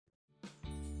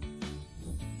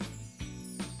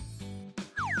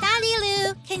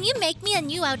Can you make me a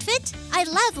new outfit? I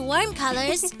love warm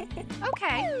colors.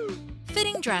 Okay.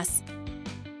 Fitting dress.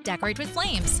 Decorate with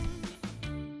flames.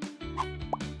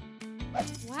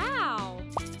 Wow.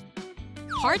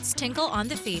 Hearts tinkle on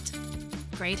the feet.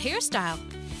 Great hairstyle.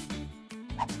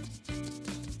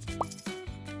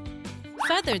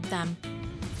 Feathered them.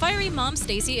 Fiery mom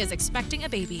Stacy is expecting a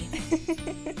baby.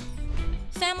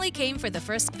 Family came for the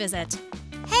first visit.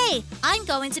 Hey, I'm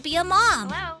going to be a mom.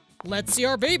 Hello. Let's see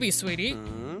our baby, sweetie.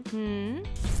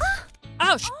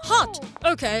 Ouch! Hot!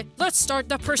 Okay, let's start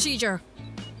the procedure.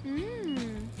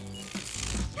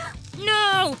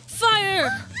 No! Fire!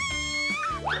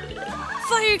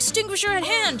 Fire extinguisher at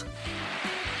hand!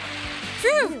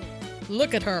 Phew!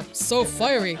 Look at her, so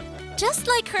fiery. Just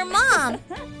like her mom.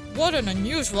 What an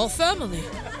unusual family.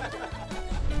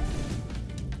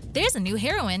 There's a new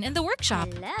heroine in the workshop.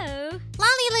 Hello.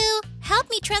 LaLiLu, help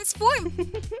me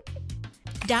transform.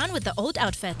 Down with the old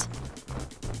outfit.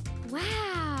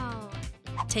 Wow.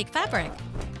 Take fabric.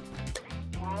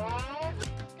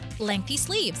 Lengthy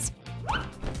sleeves.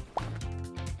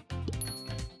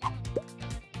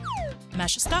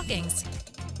 Mesh stockings.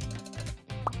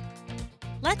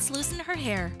 Let's loosen her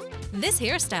hair. This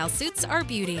hairstyle suits our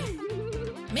beauty.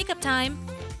 Makeup time.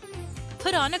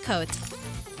 Put on a coat.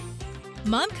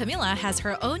 Mom Camilla has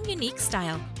her own unique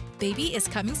style. Baby is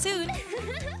coming soon.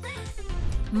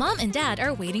 Mom and Dad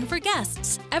are waiting for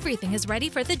guests. Everything is ready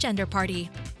for the gender party.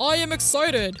 I am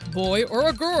excited. Boy or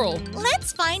a girl?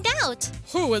 Let's find out.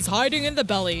 Who is hiding in the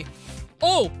belly?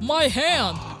 Oh, my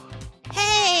hand!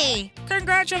 Hey!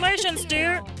 Congratulations,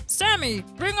 dear! Sammy,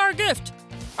 bring our gift!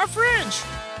 A fridge!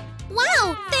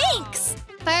 Wow, thanks!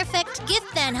 Perfect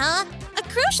gift then, huh? A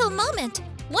crucial moment.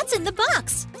 What's in the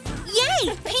box?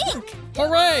 Yay, pink!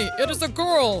 Hooray! It is a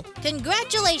girl!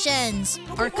 Congratulations!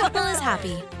 Our couple is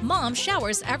happy. Mom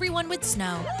showers everyone with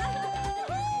snow.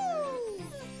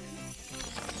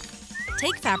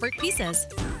 Take fabric pieces.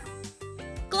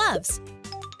 Gloves.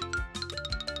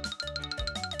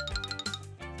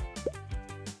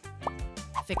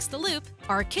 Fix the loop.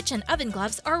 Our kitchen oven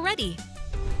gloves are ready.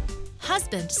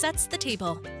 Husband sets the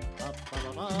table.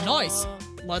 Nice!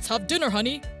 Let's have dinner,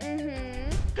 honey.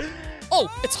 Oh,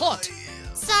 it's hot!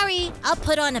 Sorry, I'll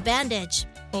put on a bandage.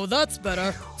 Oh, that's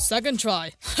better. Second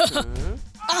try.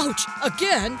 Ouch!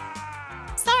 Again?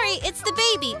 Sorry, it's the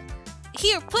baby.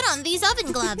 Here, put on these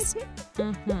oven gloves.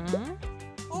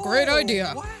 Great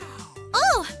idea.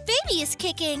 Oh, baby is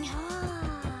kicking.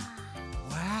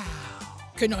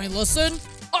 Can I listen?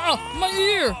 Ah, my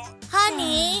ear!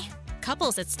 Honey.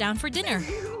 Couple sits down for dinner.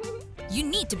 You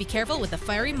need to be careful with the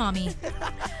fiery mommy.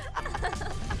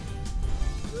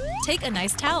 Take a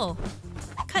nice towel.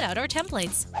 Cut out our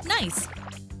templates. Nice.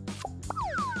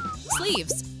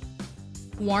 Sleeves.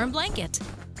 Warm blanket.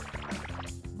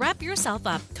 Wrap yourself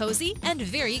up cozy and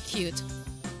very cute.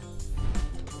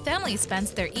 Family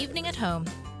spends their evening at home.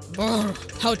 Brr,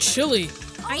 how chilly!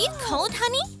 Are you cold,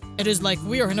 honey? It is like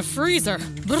we are in a freezer.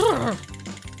 Brr.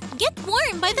 Get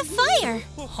warm by the fire.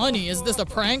 Honey, is this a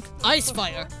prank? Ice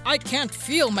fire. I can't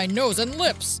feel my nose and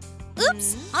lips.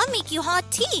 Oops, I'll make you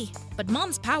hot tea. But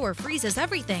Mom's power freezes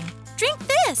everything. Drink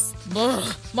this. Brr,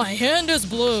 my hand is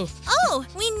blue. Oh,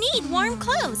 we need warm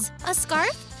clothes. A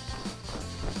scarf?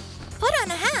 Put on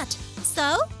a hat.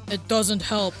 So? It doesn't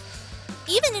help.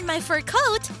 Even in my fur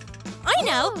coat. I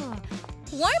know.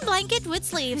 Warm blanket with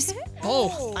sleeves.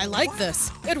 Oh, I like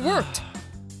this. It worked.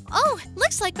 Oh,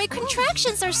 looks like my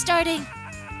contractions are starting.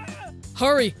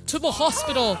 Hurry, to the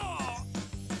hospital.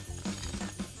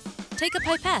 Take a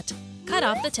pipette. Cut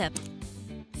off the tip.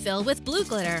 Fill with blue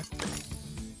glitter.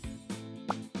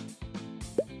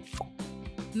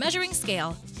 Measuring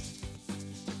scale.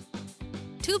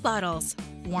 2 bottles.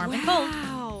 Warm and cold.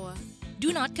 Wow.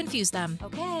 Do not confuse them.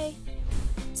 Okay.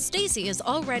 Stacy is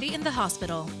already in the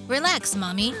hospital. Relax,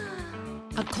 Mommy.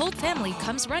 A cold family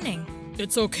comes running.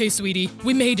 It's okay, sweetie.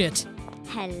 We made it.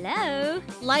 Hello.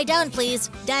 Lie down, please.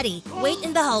 Daddy, wait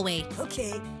in the hallway.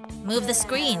 Okay. Move the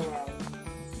screen.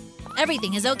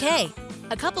 Everything is okay.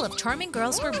 A couple of charming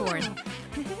girls were born.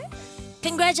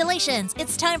 Congratulations!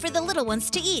 It's time for the little ones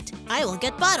to eat. I will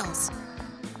get bottles.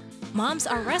 Moms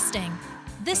are resting.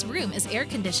 This room is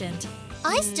air-conditioned.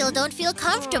 I still don't feel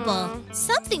comfortable.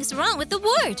 Something's wrong with the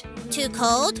ward. Too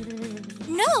cold?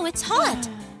 No, it's hot.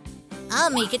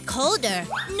 I'll make it colder.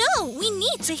 No, we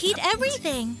need to heat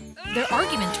everything. Their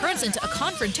argument turns into a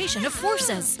confrontation of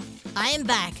forces. I am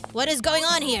back. What is going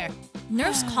on here?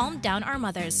 Nurse calmed down our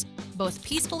mothers. Both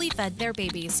peacefully fed their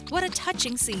babies. What a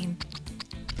touching scene.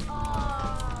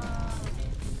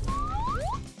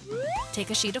 Take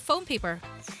a sheet of foam paper.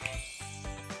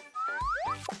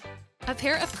 A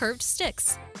pair of curved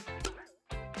sticks.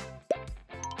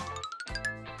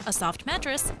 a soft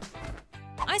mattress.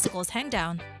 Icicles hang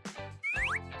down.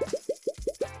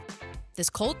 This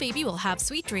cold baby will have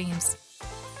sweet dreams.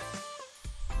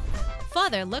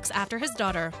 Father looks after his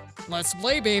daughter. Let's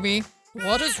play, baby.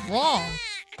 What is wrong?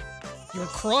 Your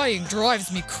crying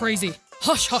drives me crazy.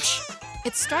 Hush, hush.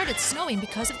 It started snowing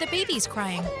because of the baby's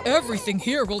crying. Everything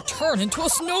here will turn into a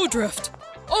snowdrift.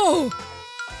 Oh!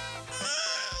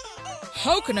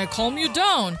 How can I calm you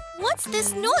down? What's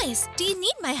this noise? Do you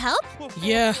need my help?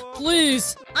 Yeah,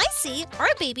 please. I see. Our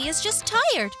baby is just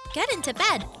tired. Get into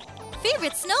bed.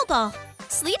 Favorite snowball.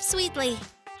 Sleep sweetly.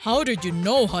 How did you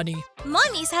know, honey?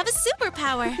 Mommies have a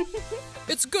superpower.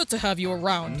 It's good to have you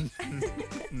around.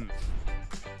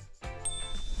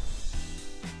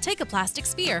 Take a plastic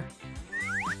sphere.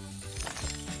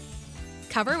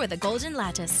 Cover with a golden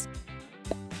lattice.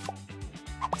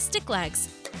 Stick legs.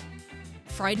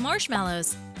 Fried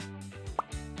marshmallows.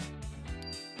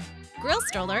 Grill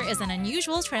stroller is an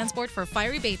unusual transport for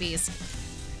fiery babies.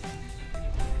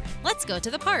 Let's go to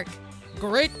the park.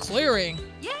 Great clearing.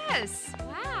 Yes.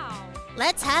 Wow.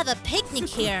 Let's have a picnic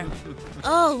here.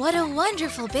 Oh, what a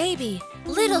wonderful baby.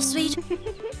 Little sweet.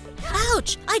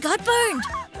 Ouch, I got burned.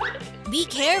 Be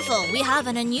careful, we have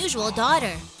an unusual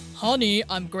daughter. Honey,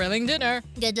 I'm grilling dinner.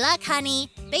 Good luck,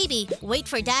 honey. Baby, wait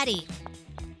for daddy.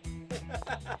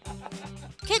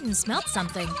 Kitten smelled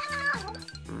something.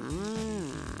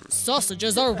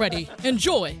 Sausages are ready.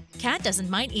 Enjoy. Cat doesn't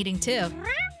mind eating too.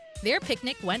 Their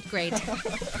picnic went great.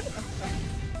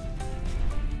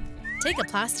 Take a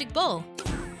plastic bowl.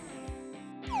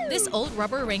 This old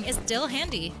rubber ring is still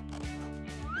handy.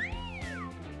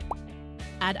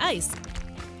 Add ice.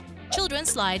 Children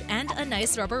slide and a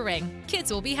nice rubber ring.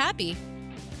 Kids will be happy.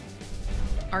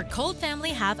 Our cold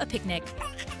family have a picnic.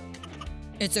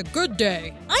 It's a good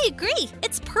day. I agree,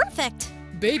 it's perfect.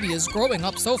 Baby is growing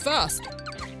up so fast.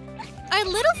 Our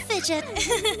little fidget.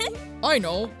 I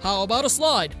know. How about a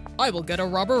slide? I will get a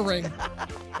rubber ring.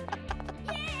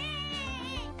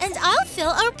 And I'll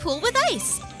fill our pool with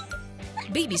ice.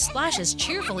 Baby splashes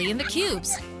cheerfully in the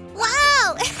cubes.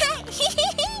 Wow!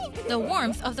 The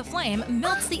warmth of the flame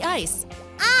melts the ice.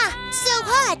 Ah, so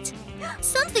hot!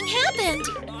 Something happened!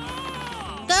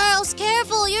 Girls,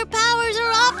 careful! Your powers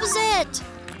are opposite!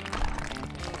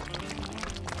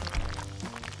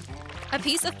 A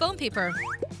piece of foam paper.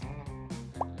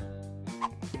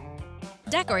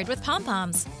 Decorate with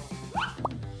pom-poms.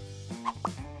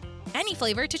 Any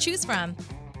flavor to choose from.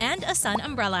 And a sun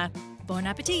umbrella. Bon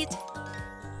appetit!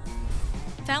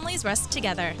 Families rest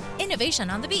together. Innovation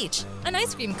on the beach. An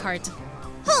ice cream cart.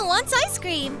 Who wants ice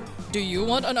cream? Do you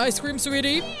want an ice cream,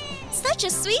 sweetie? Such a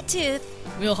sweet tooth.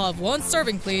 We'll have one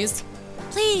serving, please.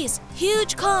 Please,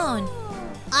 huge cone.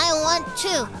 I want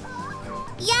two.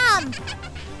 Yum!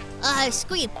 Ice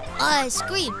cream, ice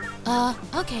cream.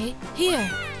 Okay, here.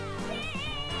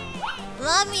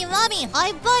 Mommy,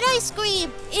 I bought ice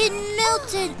cream. It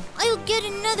melted. I'll get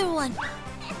another one.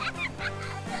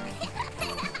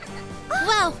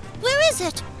 Wow, where is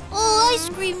it? Oh, ice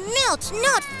cream melts.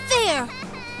 Not fair.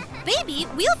 Baby,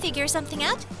 we'll figure something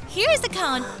out. Here's the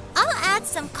cone. I'll add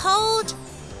some cold.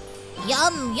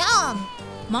 Yum, yum.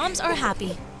 Moms are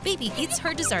happy. Baby eats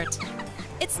her dessert.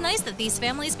 It's nice that these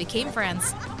families became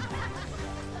friends.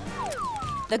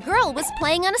 The girl was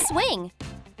playing on a swing.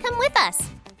 Come with us.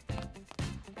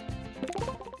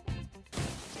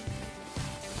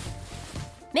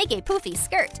 Make a poofy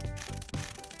skirt.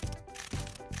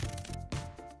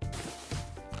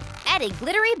 Add a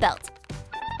glittery belt.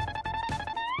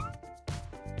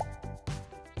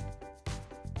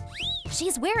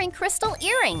 She's wearing crystal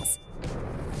earrings.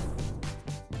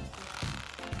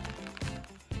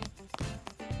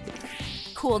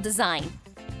 Cool design.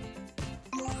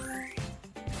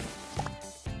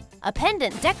 A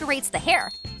pendant decorates the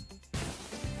hair.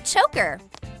 Choker.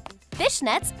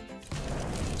 Fishnets.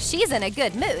 She's in a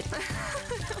good mood.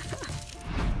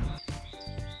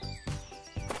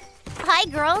 Hi,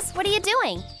 girls. What are you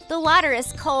doing? The water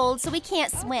is cold, so we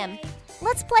can't swim.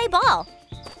 Let's play ball.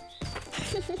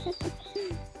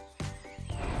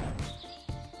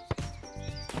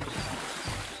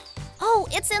 Oh,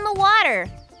 it's in the water.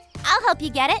 I'll help you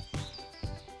get it.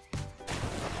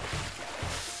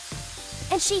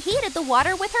 And she heated the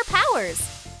water with her powers.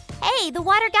 Hey, the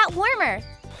water got warmer.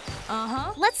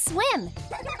 Uh-huh. Let's swim.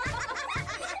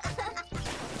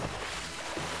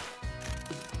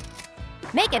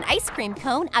 Make an ice cream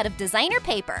cone out of designer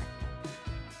paper.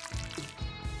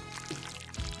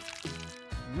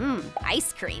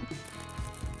 Ice cream.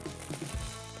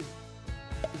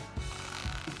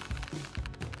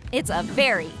 It's a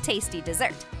very tasty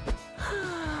dessert.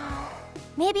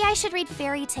 Maybe I should read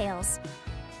fairy tales.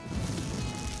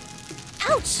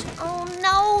 Ouch! Oh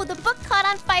no, the book caught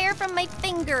on fire from my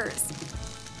fingers.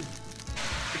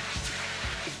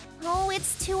 Oh,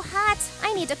 it's too hot.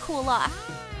 I need to cool off.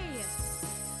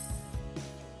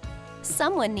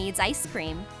 Someone needs ice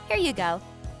cream. Here you go.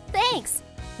 Thanks.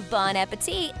 Bon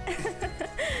appetit.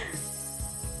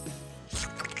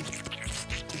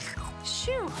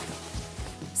 Shoo.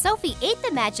 Sophie ate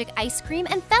the magic ice cream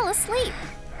and fell asleep.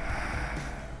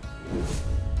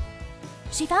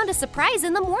 She found a surprise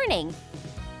in the morning.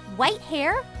 White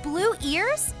hair, blue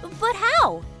ears, but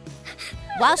how?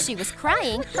 While she was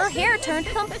crying, her hair turned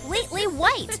completely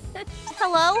white.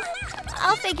 Hello?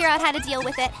 I'll figure out how to deal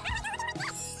with it.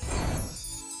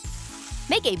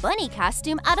 Make a bunny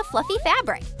costume out of fluffy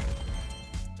fabric.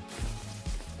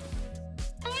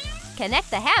 Connect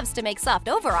the halves to make soft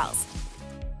overalls.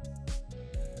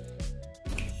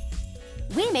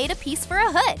 We made a piece for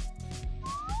a hood.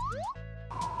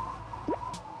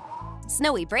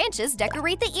 Snowy branches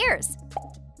decorate the ears.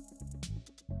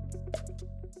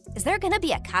 Is there gonna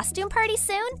be a costume party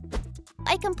soon?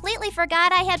 I completely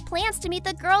forgot I had plans to meet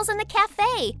the girls in the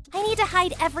cafe. I need to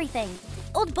hide everything.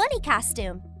 Old bunny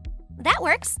costume. That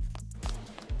works.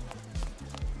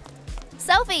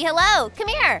 Sophie, hello, come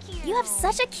here. You have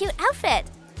such a cute outfit.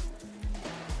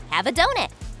 Have a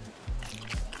donut.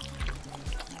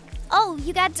 Oh,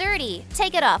 you got dirty.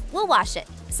 Take it off, we'll wash it,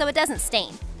 so it doesn't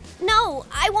stain. No,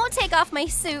 I won't take off my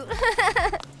suit.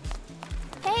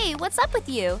 Hey, what's up with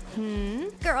you?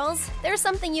 Girls, there's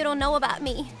something you don't know about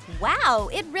me. Wow,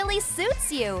 it really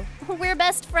suits you. We're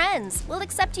best friends. We'll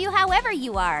accept you however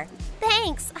you are.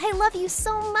 Thanks, I love you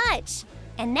so much.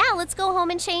 And now let's go home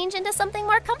and change into something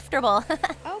more comfortable.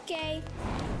 Okay.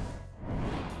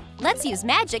 Let's use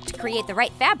magic to create the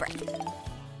right fabric.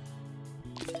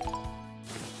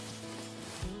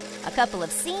 A couple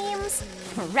of seams,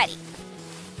 ready.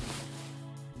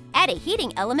 Add a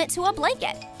heating element to a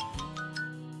blanket.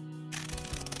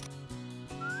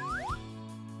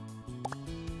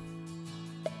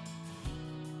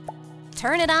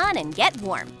 Turn it on and get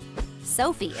warm.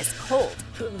 Sophie is cold.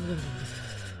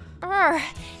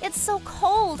 It's so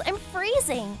cold, I'm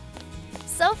freezing.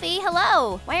 Sophie,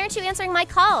 hello. Why aren't you answering my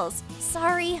calls?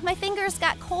 Sorry, my fingers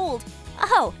got cold.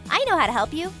 Oh, I know how to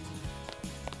help you.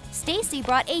 Stacy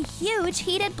brought a huge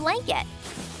heated blanket.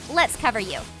 Let's cover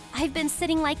you. I've been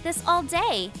sitting like this all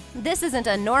day. This isn't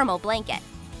a normal blanket.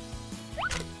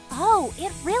 Oh,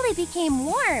 it really became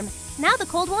warm. Now the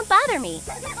cold won't bother me.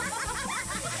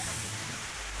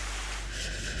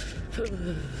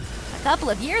 A couple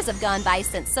of years have gone by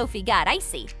since Sophie got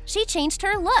icy. She changed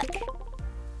her look.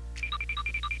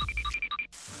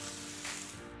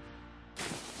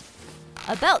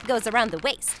 A belt goes around the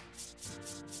waist.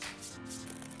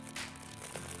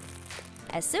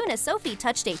 As soon as Sophie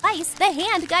touched a ice, the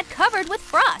hand got covered with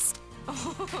frost.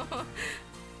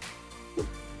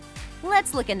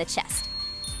 Let's look in the chest.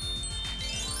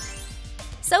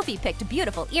 Sophie picked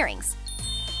beautiful earrings.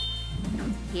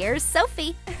 Here's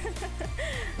Sophie.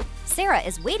 Sarah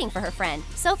is waiting for her friend.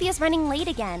 Sophie is running late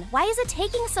again. Why is it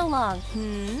taking so long?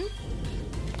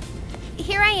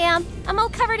 Here I am. I'm all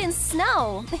covered in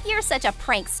snow. You're such a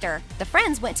prankster. The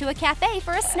friends went to a cafe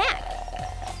for a snack.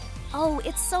 Oh,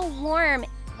 it's so warm.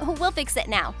 We'll fix it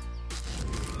now.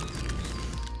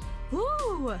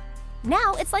 Ooh.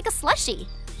 Now it's like a slushie.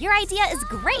 Your idea is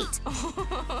great.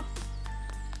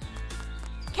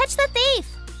 Catch the thief.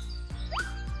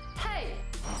 Hey.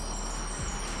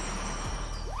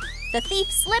 The thief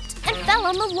slipped and fell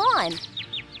on the lawn.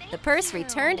 The purse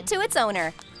returned to its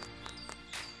owner.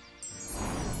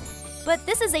 But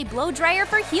this is a blow dryer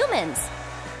for humans.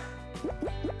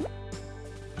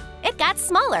 It got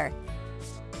smaller.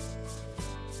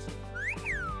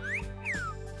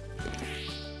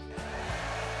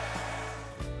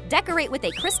 Decorate with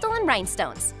a crystal and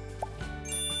rhinestones.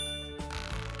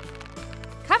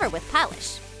 Cover with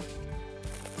polish.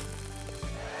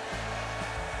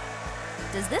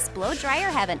 Does this blow dryer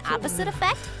have an opposite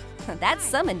effect? That's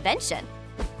some invention.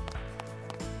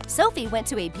 Sophie went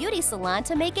to a beauty salon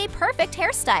to make a perfect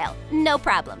hairstyle. No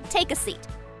problem, take a seat.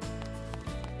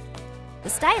 The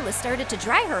stylist started to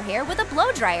dry her hair with a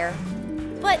blow dryer.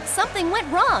 But something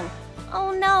went wrong.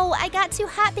 Oh no, I got too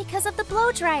hot because of the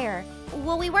blow dryer.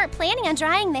 Well, we weren't planning on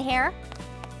drying the hair.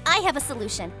 I have a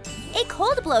solution. A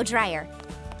cold blow dryer.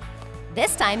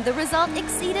 This time, the result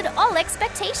exceeded all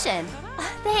expectation.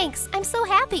 Thanks, I'm so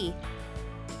happy.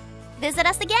 Visit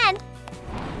us again.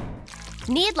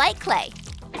 Knead like clay.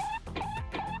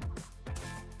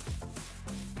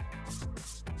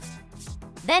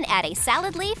 Then add a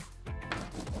salad leaf.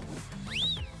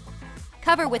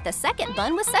 Cover with the second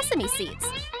bun with sesame seeds.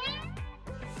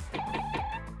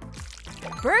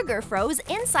 burger froze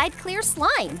inside clear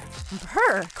slime.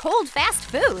 Brr, cold fast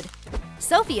food.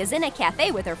 Sophie is in a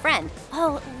cafe with her friend.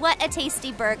 Oh, what a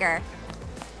tasty burger.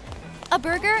 A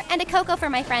burger and a cocoa for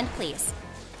my friend, please.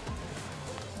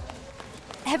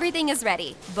 Everything is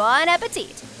ready. Bon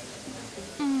appetit.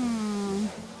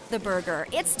 The burger,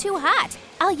 it's too hot.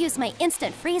 I'll use my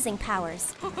instant freezing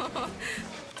powers.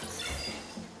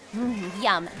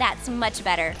 Yum, that's much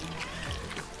better.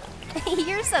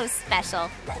 You're so special.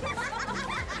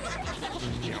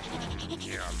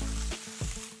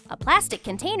 A plastic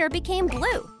container became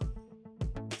blue.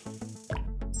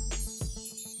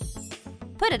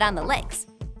 Put it on the legs.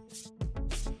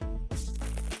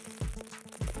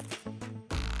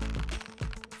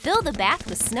 Fill the bath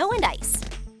with snow and ice.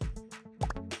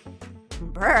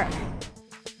 Brr.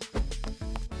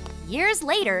 Years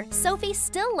later, Sophie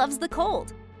still loves the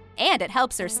cold. And it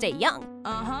helps her stay young.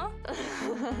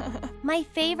 My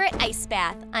favorite ice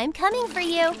bath. I'm coming for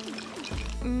you.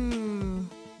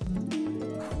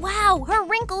 Wow, her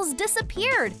wrinkles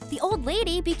disappeared. The old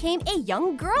lady became a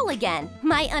young girl again.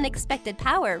 My unexpected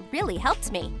power really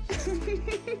helped me.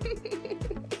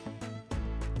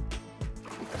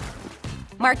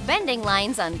 Mark bending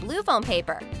lines on blue foam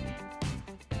paper.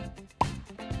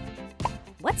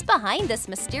 What's behind this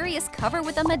mysterious cover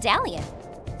with a medallion?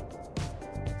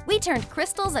 We turned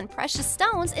crystals and precious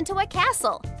stones into a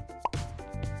castle.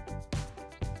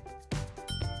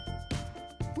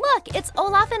 Look, it's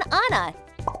Olaf and Anna.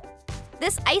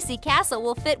 This icy castle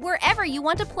will fit wherever you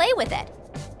want to play with it.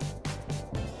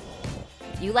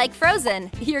 If you like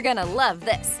Frozen, you're gonna love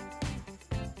this.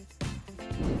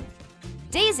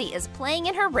 Daisy is playing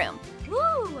in her room.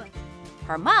 Woo!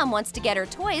 Her mom wants to get her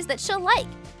toys that she'll like.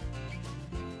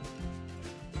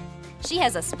 She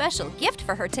has a special gift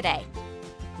for her today.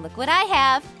 Look what I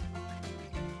have.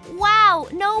 Wow,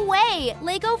 no way!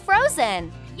 Lego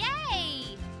Frozen!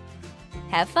 Yay!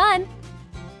 Have fun!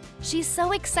 She's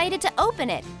so excited to open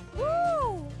it.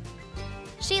 Woo!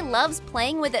 She loves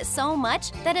playing with it so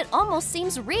much that it almost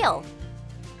seems real.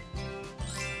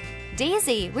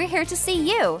 Daisy, we're here to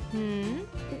see you.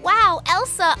 Wow,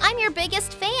 Elsa, I'm your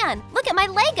biggest fan. Look at my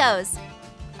Legos.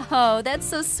 Oh, that's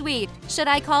so sweet. Should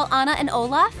I call Anna and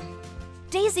Olaf?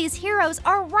 Daisy's heroes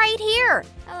are right here.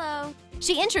 Hello.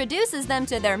 She introduces them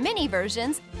to their mini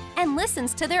versions and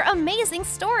listens to their amazing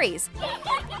stories.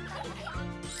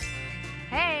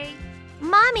 Hey.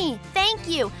 Mommy, thank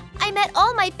you. I met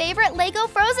all my favorite Lego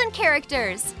Frozen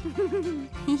characters.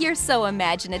 You're so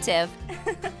imaginative.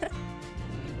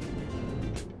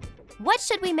 What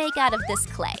should we make out of this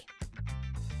clay?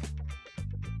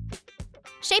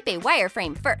 Shape a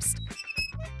wireframe first.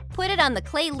 Put it on the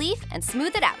clay leaf and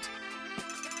smooth it out.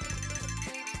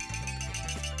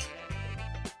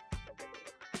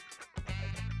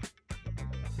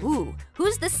 Ooh,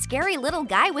 who's this scary little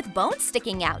guy with bones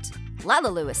sticking out?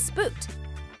 LaLiLu is spooked.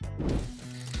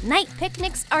 Night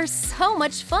picnics are so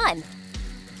much fun.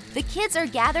 The kids are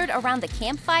gathered around the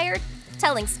campfire,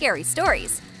 telling scary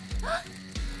stories.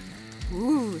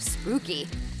 Ooh, spooky.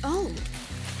 Oh.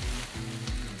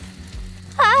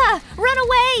 Ah, run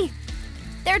away!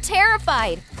 They're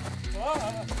terrified.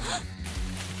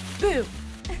 Boo.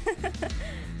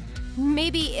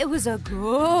 Maybe it was a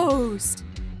ghost.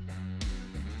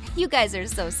 You guys are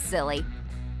so silly.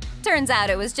 Turns out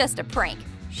it was just a prank.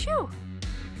 Shoo.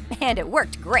 And it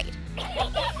worked great.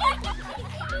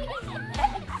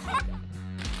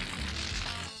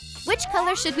 Which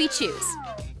color should we choose?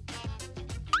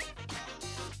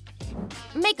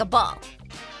 Make a ball.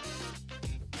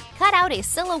 Cut out a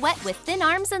silhouette with thin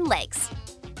arms and legs.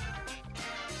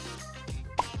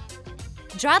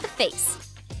 Draw the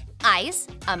face, eyes,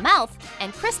 a mouth,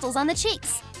 and crystals on the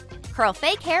cheeks. Curl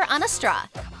fake hair on a straw.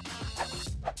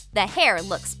 The hair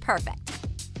looks perfect.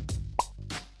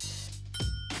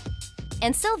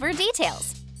 And silver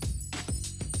details.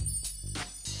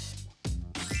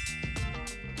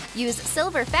 Use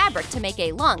silver fabric to make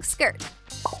a long skirt.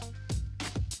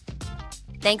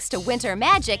 Thanks to winter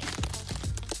magic,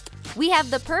 we have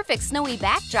the perfect snowy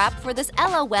backdrop for this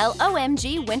LOL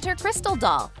OMG winter crystal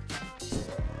doll.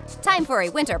 Time for a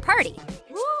winter party.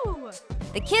 Woo!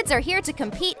 The kids are here to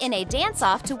compete in a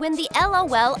dance-off to win the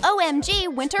LOL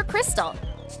OMG winter crystal.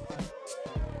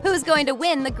 Who's going to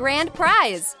win the grand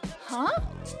prize? Huh?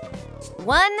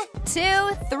 1,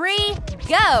 2, 3,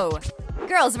 go!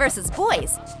 Girls versus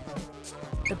boys.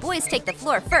 The boys take the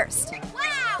floor first.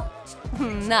 Wow!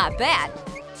 Not bad.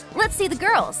 Let's see the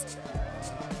girls.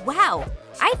 Wow,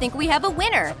 I think we have a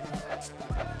winner.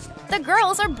 The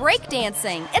girls are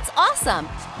breakdancing. It's awesome.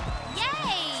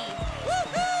 Yay!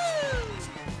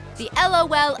 The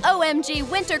LOL OMG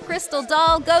winter crystal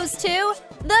doll goes to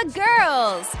The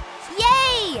girls!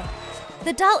 Yay!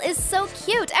 The doll is so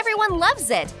cute, everyone loves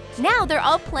it. Now they're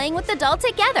all playing with the doll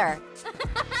together.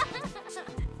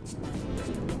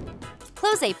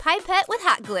 Close a pipette with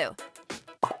hot glue.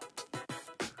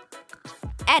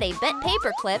 Add a bent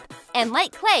paper clip and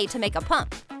light clay to make a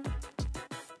pump.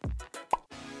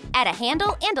 Add a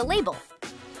handle and a label.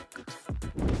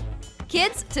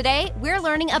 Kids, today we're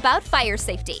learning about fire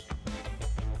safety.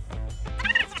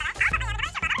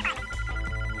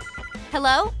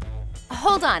 Hello?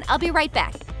 Hold on, I'll be right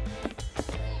back.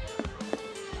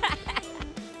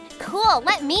 Cool,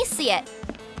 let me see it.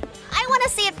 I want to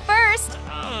see it first.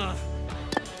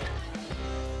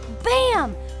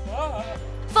 Bam!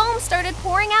 Foam started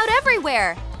pouring out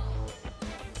everywhere.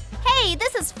 Hey,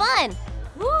 this is fun.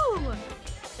 Woo!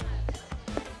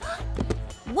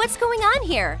 What's going on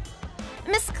here?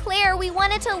 Miss Claire, we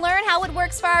wanted to learn how it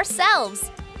works for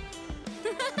ourselves.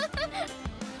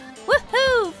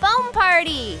 Woohoo! Foam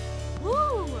party!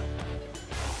 Woo!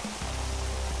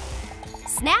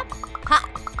 Snap, pop.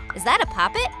 Is that a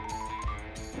poppet?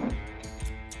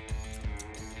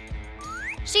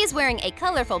 She's wearing a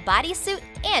colorful bodysuit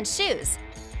and shoes.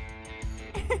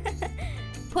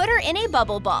 Put her in a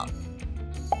bubble ball.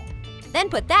 Then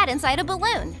put that inside a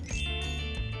balloon.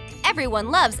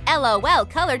 Everyone loves LOL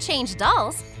color change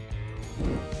dolls.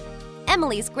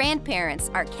 Emily's grandparents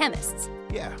are chemists.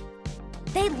 Yeah.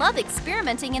 They love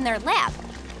experimenting in their lab.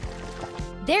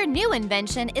 Their new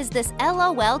invention is this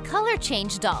LOL color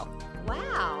change doll,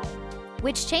 Wow!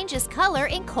 which changes color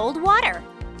in cold water.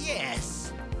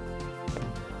 Yes.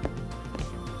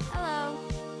 Hello.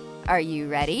 Are you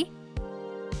ready?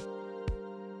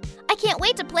 I can't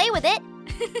wait to play with it.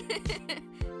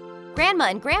 Grandma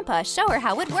and Grandpa show her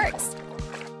how it works.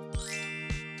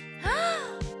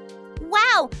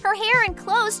 Wow, her hair and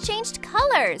clothes changed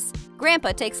colors.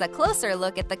 Grandpa takes a closer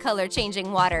look at the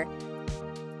color-changing water.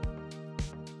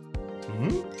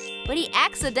 But he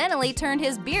accidentally turned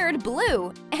his beard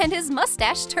blue and his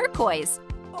mustache turquoise.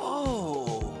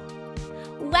 Oh.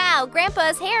 Wow,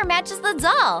 Grandpa's hair matches the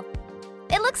doll.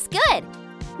 It looks good.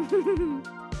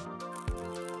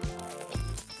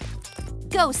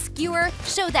 Go, skewer,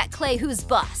 show that clay who's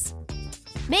boss.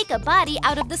 Make a body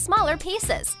out of the smaller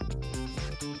pieces.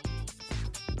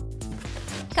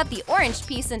 Cut the orange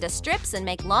piece into strips and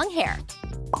make long hair.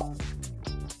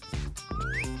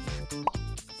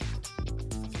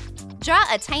 Draw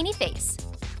a tiny face.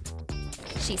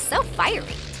 She's so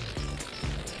fiery.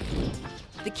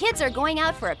 The kids are going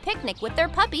out for a picnic with their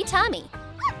puppy, Tommy.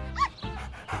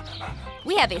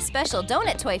 We have a special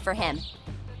donut toy for him,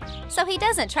 so he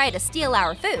doesn't try to steal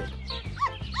our food.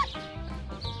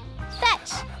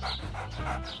 Fetch!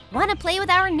 Want to play with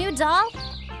our new doll?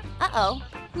 Uh-oh.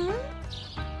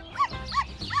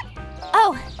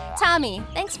 Oh, Tommy,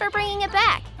 thanks for bringing it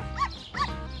back.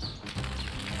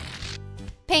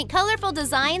 Paint colorful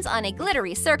designs on a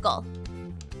glittery circle.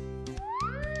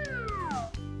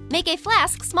 Make a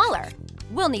flask smaller.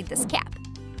 We'll need this cap.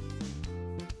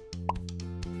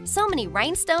 So many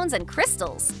rhinestones and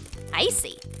crystals.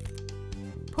 Icy.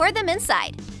 Pour them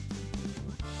inside.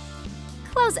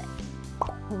 Close it.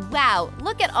 Wow,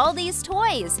 look at all these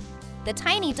toys. The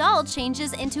tiny doll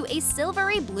changes into a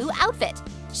silvery blue outfit.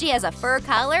 She has a fur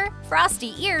collar,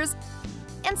 frosty ears,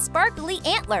 and sparkly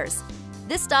antlers.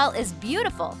 This doll is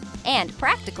beautiful and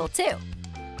practical too.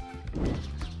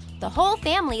 The whole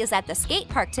family is at the skate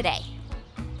park today.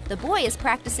 The boy is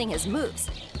practicing his moves.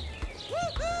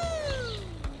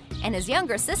 And his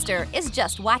younger sister is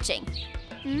just watching.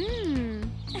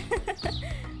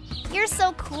 You're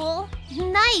so cool.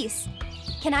 Nice.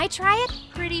 Can I try it?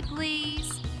 Pretty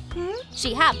please.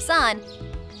 She hops on,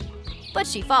 but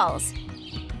she falls.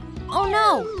 Oh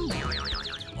no!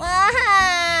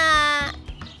 Ah!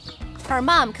 Her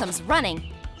mom comes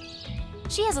running.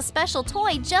 She has a special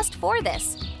toy just for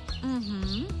this.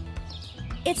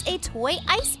 It's a toy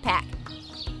ice pack.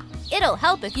 It'll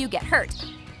help if you get hurt.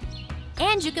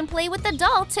 And you can play with the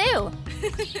doll too.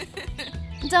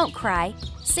 Don't cry.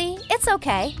 See, it's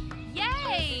okay.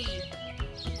 Yay!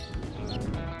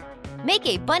 Make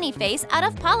a bunny face out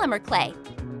of polymer clay.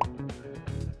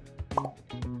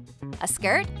 A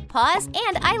skirt, paws,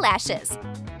 and eyelashes.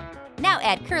 Now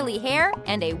add curly hair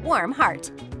and a warm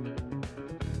heart.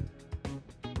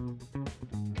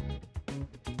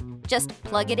 Just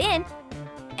plug it in,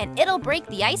 and it'll break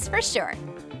the ice for sure.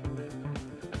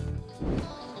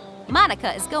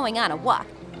 Monica is going on a walk.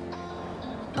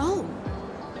 Oh.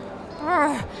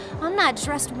 I'm not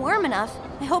dressed warm enough.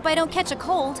 I hope I don't catch a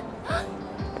cold.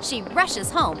 She rushes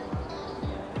home.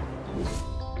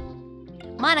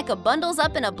 Monica bundles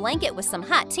up in a blanket with some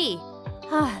hot tea.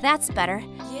 That's better.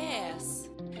 Yes.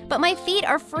 but my feet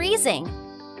are freezing.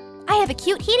 I have a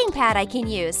cute heating pad I can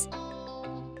use.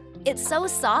 It's so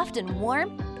soft and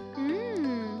warm.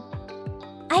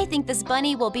 I think this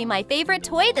bunny will be my favorite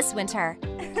toy this winter.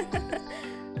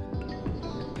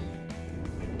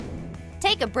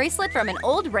 Take a bracelet from an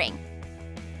old ring.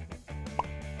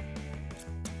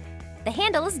 The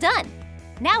handle is done.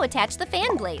 Now attach the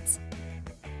fan blades.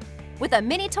 With a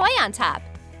mini toy on top.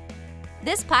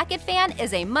 This pocket fan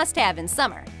is a must-have in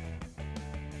summer.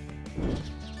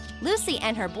 Lucy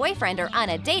and her boyfriend are on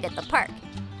a date at the park.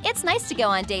 It's nice to go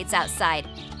on dates outside.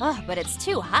 Oh, but it's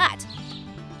too hot.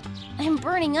 I'm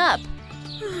burning up.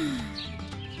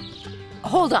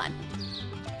 Hold on.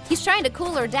 He's trying to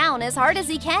cool her down as hard as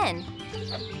he can.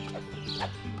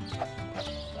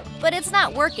 But it's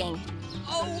not working.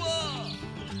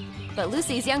 But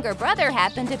Lucy's younger brother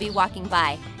happened to be walking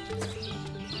by.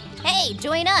 Hey,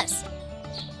 join us!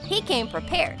 He came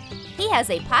prepared. He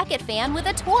has a pocket fan with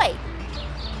a toy.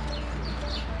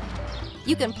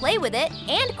 You can play with it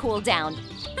and cool down.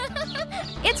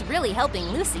 It's really helping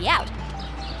Lucy out.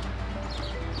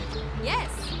 Yes.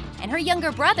 And her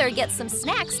younger brother gets some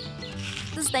snacks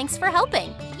as thanks for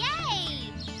helping.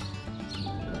 Yay!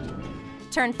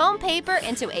 Turn foam paper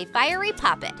into a fiery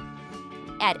poppet.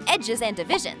 Add edges and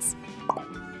divisions.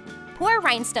 Pour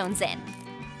rhinestones in.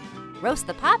 Roast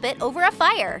the poppet over a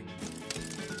fire.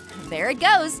 There it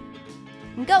goes.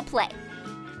 Go play.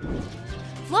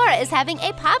 Flora is having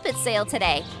a poppet sale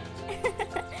today.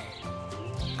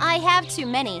 I have too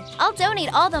many. I'll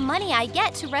donate all the money I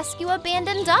get to rescue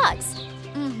abandoned dogs.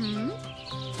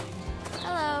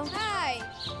 Hello. Hi.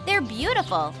 They're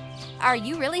beautiful. Are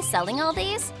you really selling all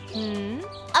these?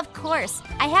 Of course.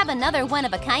 I have another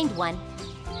one-of-a-kind one.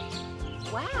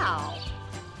 Wow.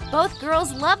 Both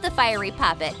girls love the fiery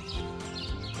poppet.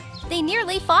 They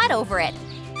nearly fought over it.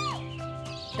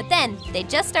 But then, they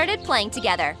just started playing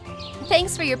together.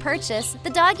 Thanks for your purchase. The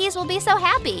doggies will be so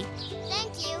happy.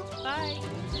 Thank you. Bye.